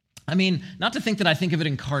 I mean, not to think that I think of it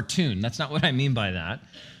in cartoon. That's not what I mean by that.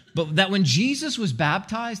 But that when Jesus was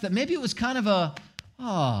baptized, that maybe it was kind of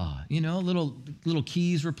little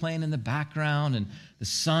keys were playing in the background and the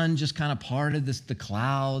sun just kind of parted the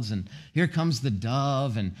clouds and here comes the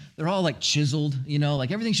dove and they're all like chiseled, like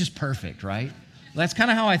everything's just perfect, right? That's kind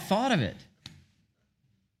of how I thought of it.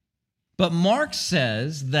 But Mark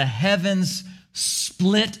says the heavens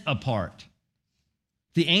split apart.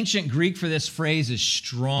 The ancient Greek for this phrase is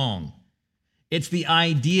strong. It's the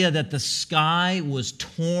idea that the sky was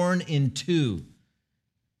torn in two.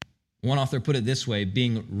 One author put it this way,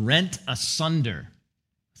 being rent asunder.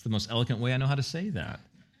 That's the most eloquent way I know how to say that.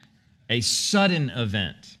 A sudden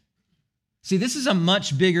event. See, this is a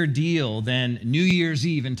much bigger deal than New Year's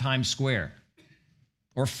Eve in Times Square,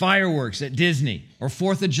 or fireworks at Disney, or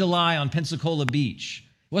 4th of July on Pensacola Beach.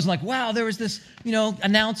 It wasn't like, wow, there was this,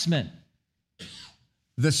 announcement.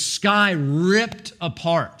 The sky ripped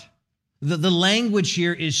apart. The language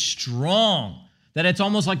here is strong, that it's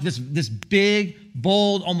almost like this big,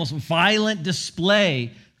 bold, almost violent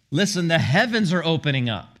display. Listen, the heavens are opening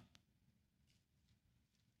up.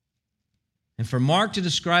 And for Mark to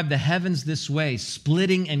describe the heavens this way,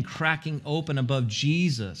 splitting and cracking open above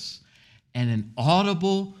Jesus, and an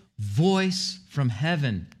audible voice from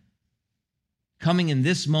heaven coming in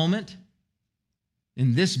this moment,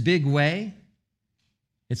 in this big way,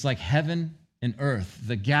 it's like heaven and earth.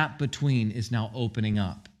 The gap between is now opening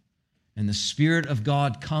up. And the Spirit of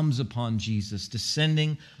God comes upon Jesus,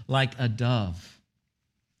 descending like a dove.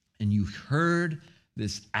 And you heard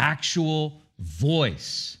this actual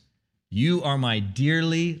voice. You are my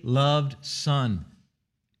dearly loved son.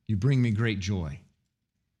 You bring me great joy.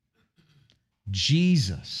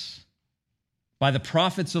 Jesus, by the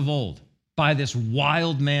prophets of old, by this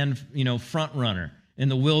wild man, front runner in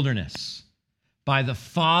the wilderness, by the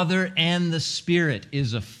Father and the Spirit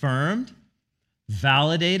is affirmed,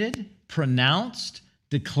 validated, pronounced,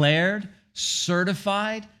 declared,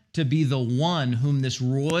 certified to be the one whom this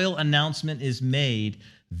royal announcement is made.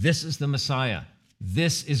 This is the Messiah.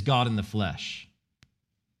 This is God in the flesh.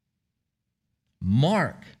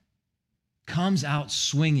 Mark comes out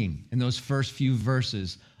swinging in those first few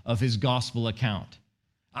verses of his gospel account.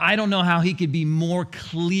 I don't know how he could be more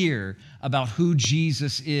clear about who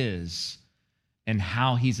Jesus is and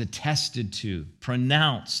how he's attested to,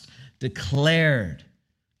 pronounced, declared,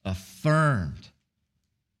 affirmed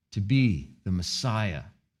to be the Messiah,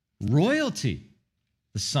 royalty,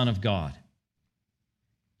 the Son of God.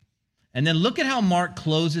 And then look at how Mark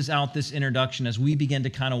closes out this introduction as we begin to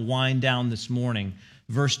kind of wind down this morning.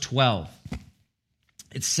 Verse 12.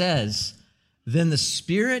 It says, "Then the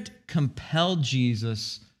Spirit compelled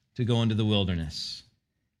Jesus to go into the wilderness,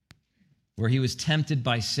 where he was tempted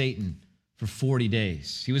by Satan for 40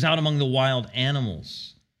 days. He was out among the wild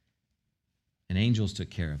animals, and angels took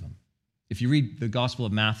care of him." If you read the Gospel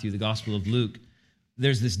of Matthew, the Gospel of Luke,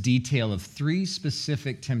 there's this detail of 3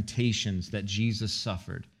 specific temptations that Jesus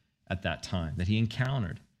suffered at that time, that he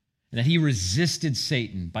encountered, and that he resisted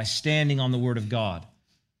Satan by standing on the word of God.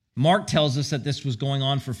 Mark tells us that this was going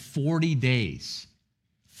on for 40 days.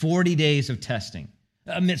 40 days of testing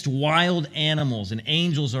amidst wild animals, and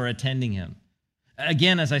angels are attending him.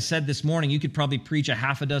 Again, as I said this morning, you could probably preach a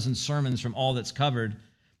half a dozen sermons from all that's covered,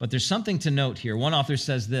 but there's something to note here. One author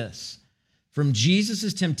says this: from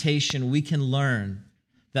Jesus' temptation, we can learn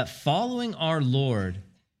that following our Lord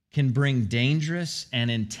can bring dangerous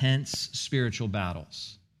and intense spiritual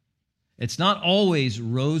battles. It's not always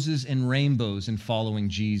roses and rainbows in following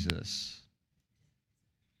Jesus.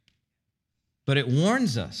 But it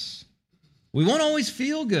warns us. We won't always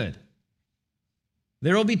feel good.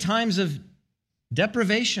 There will be times of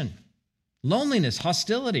deprivation, loneliness,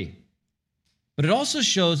 hostility. But it also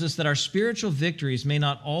shows us that our spiritual victories may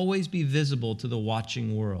not always be visible to the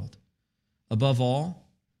watching world. Above all,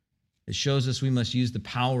 it shows us we must use the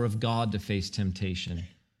power of God to face temptation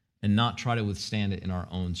and not try to withstand it in our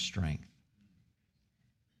own strength.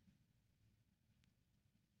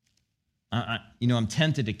 I'm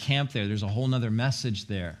tempted to camp there. There's a whole nother message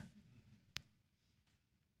there.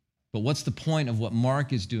 But what's the point of what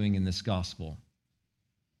Mark is doing in this gospel?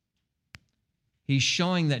 He's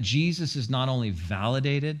showing that Jesus is not only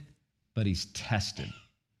validated, but he's tested.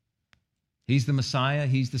 He's the Messiah.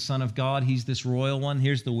 He's the Son of God. He's this royal one.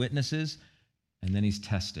 Here's the witnesses. And then he's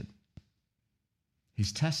tested.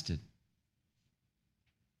 He's tested.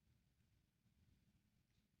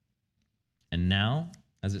 And now,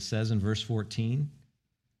 as it says in verse 14,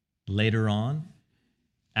 later on,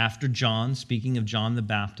 after John, speaking of John the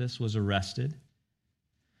Baptist, was arrested,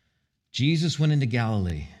 Jesus went into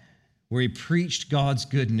Galilee, where he preached God's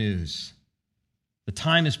good news. The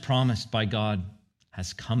time is promised by God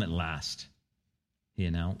has come at last, he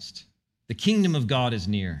announced. The kingdom of God is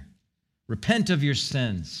near. Repent of your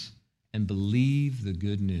sins and believe the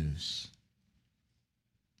good news.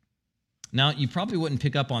 Now, you probably wouldn't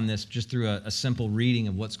pick up on this just through a simple reading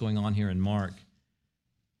of what's going on here in Mark.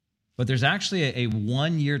 But there's actually a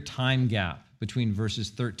 1-year time gap between verses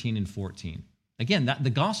 13 and 14. Again, the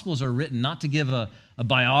Gospels are written not to give a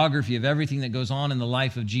biography of everything that goes on in the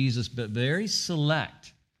life of Jesus, but very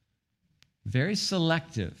selective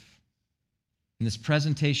in this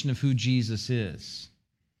presentation of who Jesus is.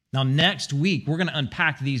 Now, next week, we're going to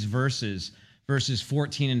unpack these verses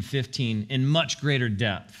 14 and 15, in much greater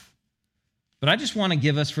depth. But I just want to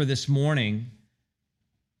give us for this morning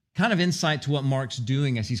kind of insight to what Mark's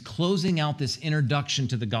doing as he's closing out this introduction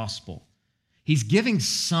to the gospel. He's giving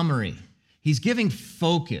summary. He's giving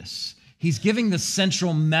focus. He's giving the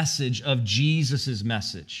central message of Jesus'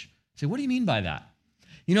 message. Say, what do you mean by that?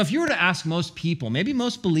 If you were to ask most people, maybe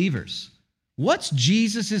most believers, what's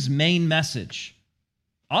Jesus' main message?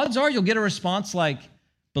 Odds are you'll get a response like,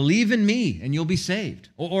 believe in me and you'll be saved.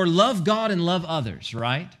 Or love God and love others,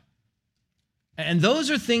 right? And those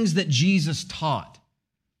are things that Jesus taught.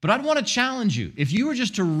 But I'd want to challenge you. If you were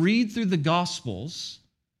just to read through the Gospels,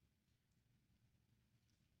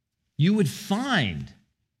 you would find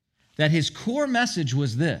that his core message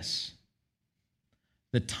was this: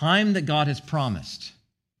 the time that God has promised,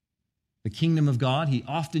 the kingdom of God, he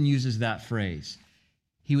often uses that phrase.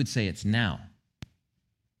 He would say it's now.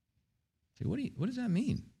 Say, what does that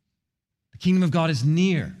mean? The Kingdom of God is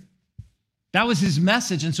near. That was his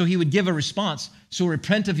message, and so he would give a response. So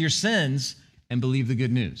repent of your sins and believe the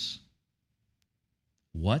good news.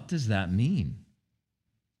 What does that mean?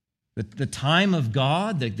 The time of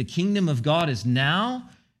God, the kingdom of God is now.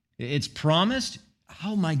 It's promised.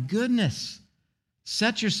 Oh my goodness.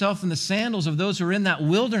 Set yourself in the sandals of those who are in that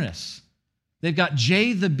wilderness. They've got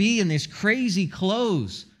Jay the bee in these crazy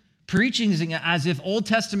clothes, preaching as if Old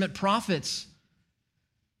Testament prophets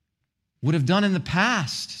would have done in the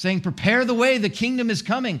past, saying, prepare the way, the kingdom is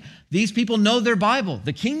coming. These people know their Bible.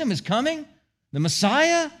 The kingdom is coming. The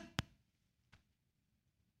Messiah,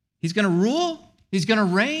 he's going to rule. He's going to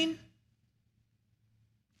reign.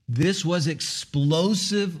 This was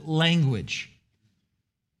explosive language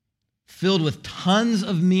filled with tons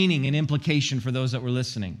of meaning and implication for those that were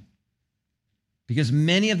listening. Because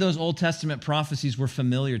many of those Old Testament prophecies were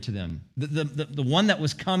familiar to them. The one that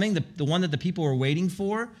was coming, the one that the people were waiting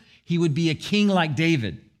for, he would be a king like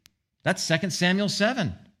David. That's 2 Samuel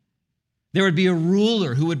 7. There would be a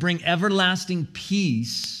ruler who would bring everlasting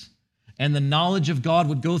peace, and the knowledge of God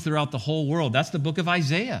would go throughout the whole world. That's the book of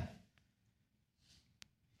Isaiah.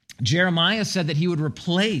 Jeremiah said that he would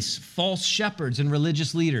replace false shepherds and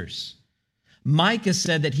religious leaders. Micah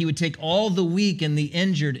said that he would take all the weak and the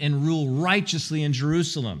injured and rule righteously in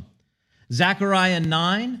Jerusalem. Zechariah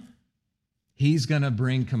 9, he's going to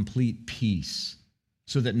bring complete peace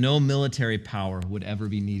so that no military power would ever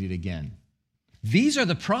be needed again. These are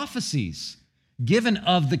the prophecies given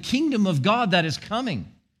of the kingdom of God that is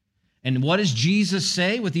coming. And what does Jesus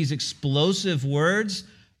say with these explosive words?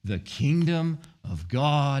 The kingdom of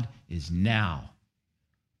God is now.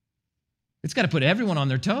 It's got to put everyone on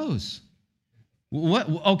their toes. What?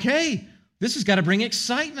 Okay, this has got to bring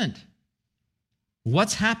excitement.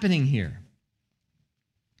 What's happening here?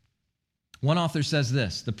 One author says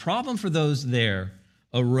this: the problem for those there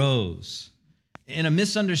arose in a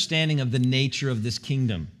misunderstanding of the nature of this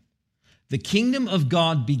kingdom. The kingdom of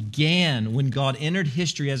God began when God entered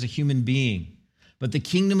history as a human being, but the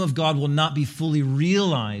kingdom of God will not be fully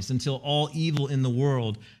realized until all evil in the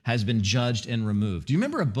world has been judged and removed. Do you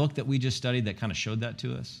remember a book that we just studied that kind of showed that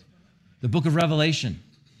to us? The book of Revelation,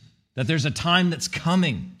 that there's a time that's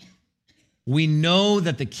coming. We know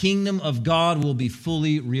that the kingdom of God will be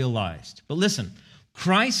fully realized. But listen,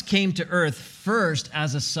 Christ came to earth first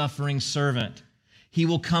as a suffering servant. He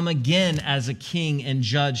will come again as a king and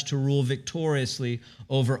judge to rule victoriously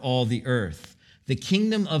over all the earth. The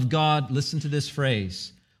kingdom of God, listen to this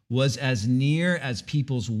phrase, was as near as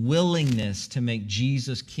people's willingness to make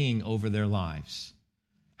Jesus king over their lives.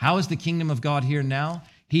 How is the kingdom of God here now?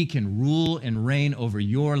 He can rule and reign over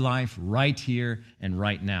your life right here and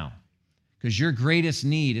right now. Because your greatest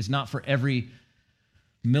need is not for every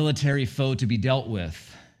military foe to be dealt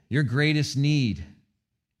with. Your greatest need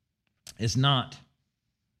is not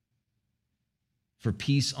for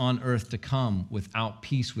peace on earth to come without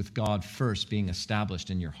peace with God first being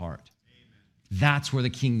established in your heart. Amen. That's where the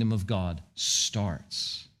kingdom of God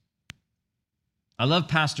starts. I love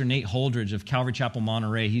Pastor Nate Holdridge of Calvary Chapel,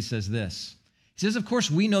 Monterey. He says this. He says, of course,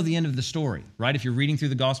 we know the end of the story, right? If you're reading through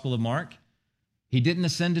the Gospel of Mark, he didn't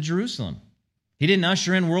ascend to Jerusalem. He didn't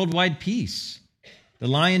usher in worldwide peace. The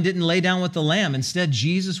lion didn't lay down with the lamb. Instead,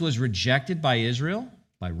 Jesus was rejected by Israel,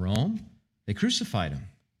 by Rome. They crucified him.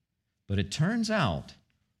 But it turns out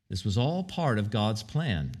this was all part of God's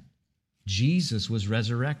plan. Jesus was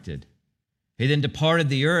resurrected. He then departed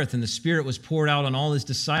the earth, and the Spirit was poured out on all his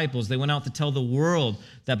disciples. They went out to tell the world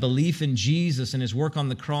that belief in Jesus and his work on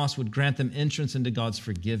the cross would grant them entrance into God's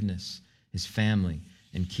forgiveness, his family,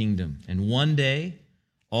 and kingdom. And one day,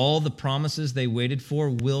 all the promises they waited for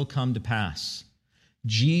will come to pass.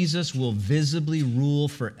 Jesus will visibly rule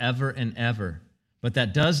forever and ever. But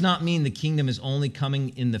that does not mean the kingdom is only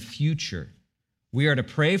coming in the future. We are to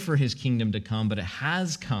pray for his kingdom to come, but it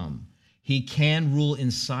has come. He can rule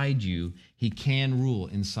inside you. He can rule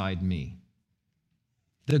inside me.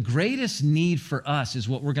 The greatest need for us is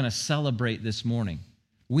what we're going to celebrate this morning.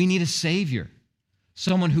 We need a Savior,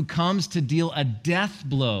 someone who comes to deal a death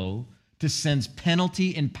blow to sin's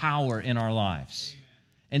penalty and power in our lives.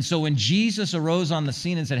 And so when Jesus arose on the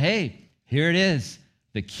scene and said, hey, here it is,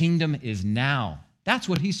 the kingdom is now. That's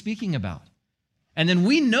what he's speaking about. And then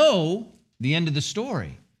we know the end of the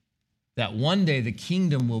story, that one day the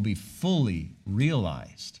kingdom will be fully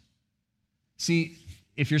realized. See,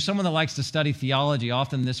 if you're someone that likes to study theology,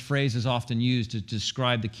 often this phrase is often used to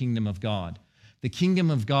describe the kingdom of God. The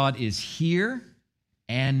kingdom of God is here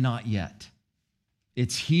and not yet.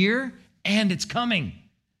 It's here and it's coming.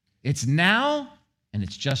 It's now and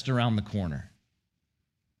it's just around the corner.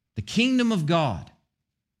 The kingdom of God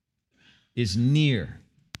is near.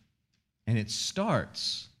 And it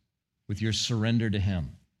starts with your surrender to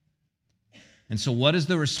him. And so what is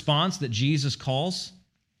the response that Jesus calls?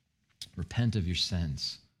 Repent of your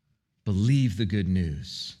sins. Believe the good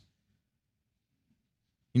news.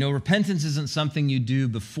 You know, repentance isn't something you do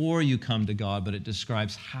before you come to God, but it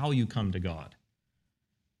describes how you come to God.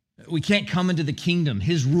 We can't come into the kingdom,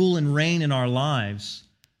 his rule and reign in our lives,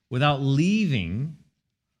 without leaving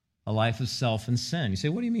a life of self and sin. You say,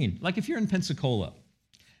 what do you mean? Like if you're in Pensacola,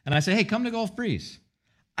 and I say, hey, come to Gulf Breeze.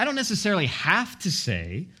 I don't necessarily have to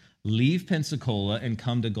say, leave Pensacola and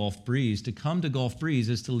come to Gulf Breeze. To come to Gulf Breeze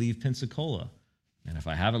is to leave Pensacola. And if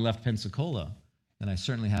I haven't left Pensacola, then I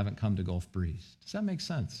certainly haven't come to Gulf Breeze. Does that make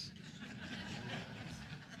sense?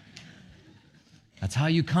 That's how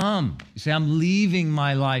you come. You say, I'm leaving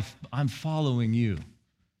my life. I'm following you.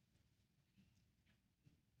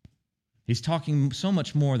 He's talking so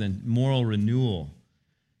much more than moral renewal.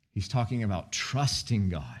 He's talking about trusting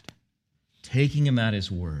God, taking him at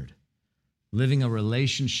his word, living a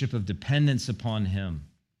relationship of dependence upon him.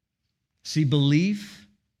 See, belief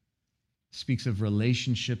speaks of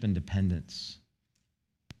relationship and dependence.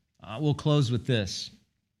 We'll close with this.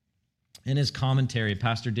 In his commentary,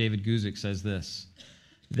 Pastor David Guzik says this: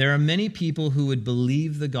 there are many people who would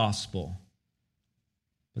believe the gospel,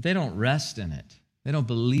 but they don't rest in it. They don't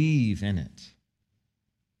believe in it.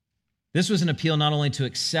 This was an appeal not only to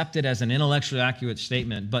accept it as an intellectually accurate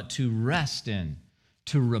statement, but to rest in,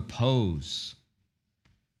 to repose.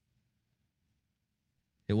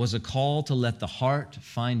 It was a call to let the heart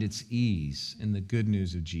find its ease in the good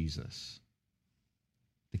news of Jesus.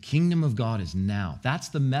 The kingdom of God is now. That's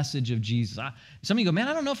the message of Jesus. Some of you go, man,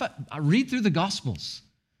 I don't know if I read through the Gospels.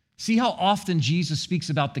 See how often Jesus speaks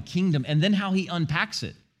about the kingdom and then how he unpacks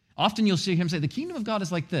it. Often you'll see him say, the kingdom of God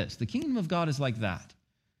is like this. The kingdom of God is like that.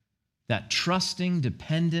 That trusting,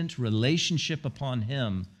 dependent relationship upon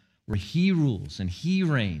him where he rules and he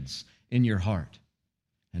reigns in your heart.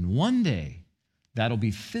 And one day, that'll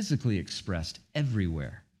be physically expressed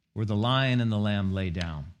everywhere where the lion and the lamb lay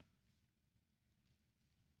down.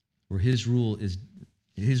 Where his rule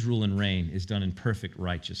and reign is done in perfect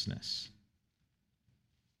righteousness.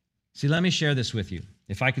 See, let me share this with you.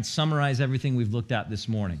 If I could summarize everything we've looked at this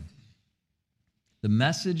morning, the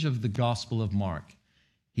message of the Gospel of Mark,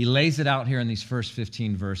 he lays it out here in these first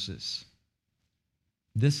 15 verses.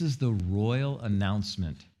 This is the royal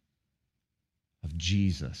announcement of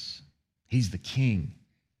Jesus. He's the King.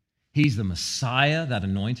 He's the Messiah, that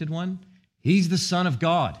anointed one. He's the Son of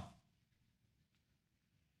God.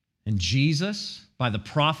 And Jesus, by the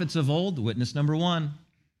prophets of old, witness number 1.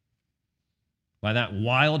 By that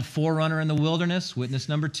wild forerunner in the wilderness, witness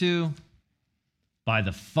number 2. By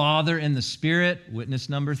the Father in the Spirit, witness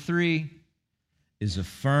number 3, is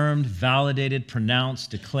affirmed, validated,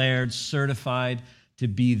 pronounced, declared, certified to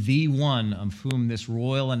be the one of whom this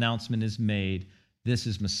royal announcement is made. This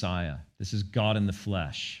is Messiah. This is God in the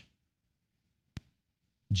flesh.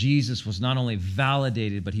 Jesus was not only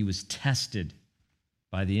validated, but he was tested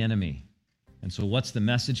by the enemy. And so what's the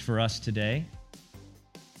message for us today?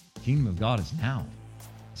 The kingdom of God is now.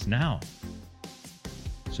 It's now.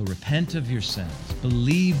 So repent of your sins.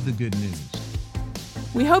 Believe the good news.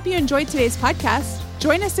 We hope you enjoyed today's podcast.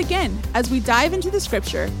 Join us again as we dive into the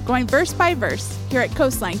scripture, going verse by verse here at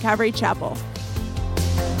Coastline Calvary Chapel.